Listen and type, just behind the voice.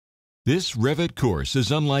This Revit course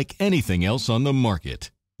is unlike anything else on the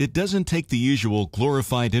market. It doesn't take the usual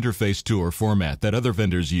glorified interface tour format that other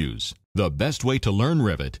vendors use. The best way to learn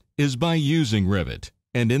Revit is by using Revit.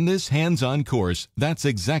 And in this hands-on course, that's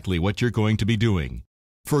exactly what you're going to be doing.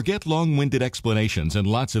 Forget long-winded explanations and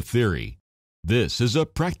lots of theory. This is a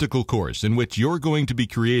practical course in which you're going to be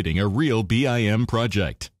creating a real BIM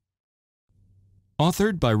project.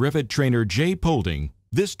 Authored by Revit trainer Jay Polding,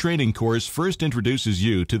 this training course first introduces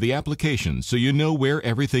you to the application so you know where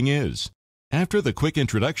everything is. After the quick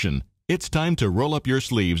introduction, it's time to roll up your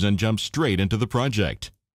sleeves and jump straight into the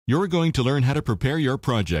project. You're going to learn how to prepare your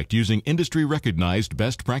project using industry-recognized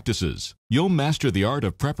best practices. You'll master the art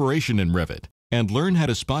of preparation in Revit and learn how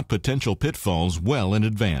to spot potential pitfalls well in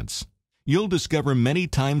advance. You'll discover many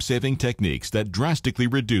time-saving techniques that drastically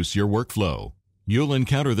reduce your workflow. You'll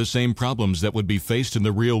encounter the same problems that would be faced in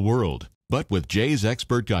the real world, but with Jay's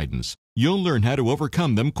expert guidance, you'll learn how to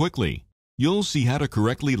overcome them quickly. You'll see how to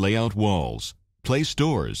correctly lay out walls, place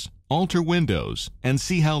doors, alter windows, and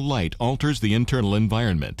see how light alters the internal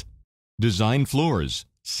environment. Design floors,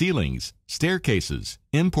 ceilings, staircases,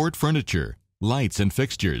 import furniture, lights and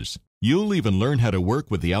fixtures. You'll even learn how to work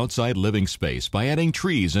with the outside living space by adding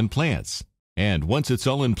trees and plants. And once it's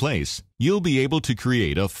all in place, you'll be able to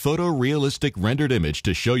create a photorealistic rendered image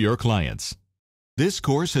to show your clients. This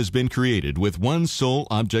course has been created with one sole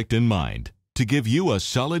object in mind: to give you a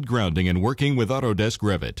solid grounding in working with Autodesk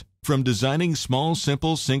Revit. From designing small,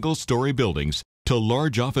 simple, single-story buildings to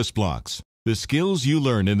large office blocks, the skills you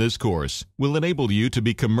learn in this course will enable you to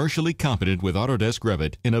be commercially competent with Autodesk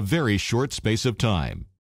Revit in a very short space of time.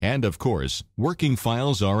 And of course, working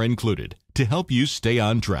files are included to help you stay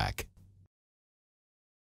on track.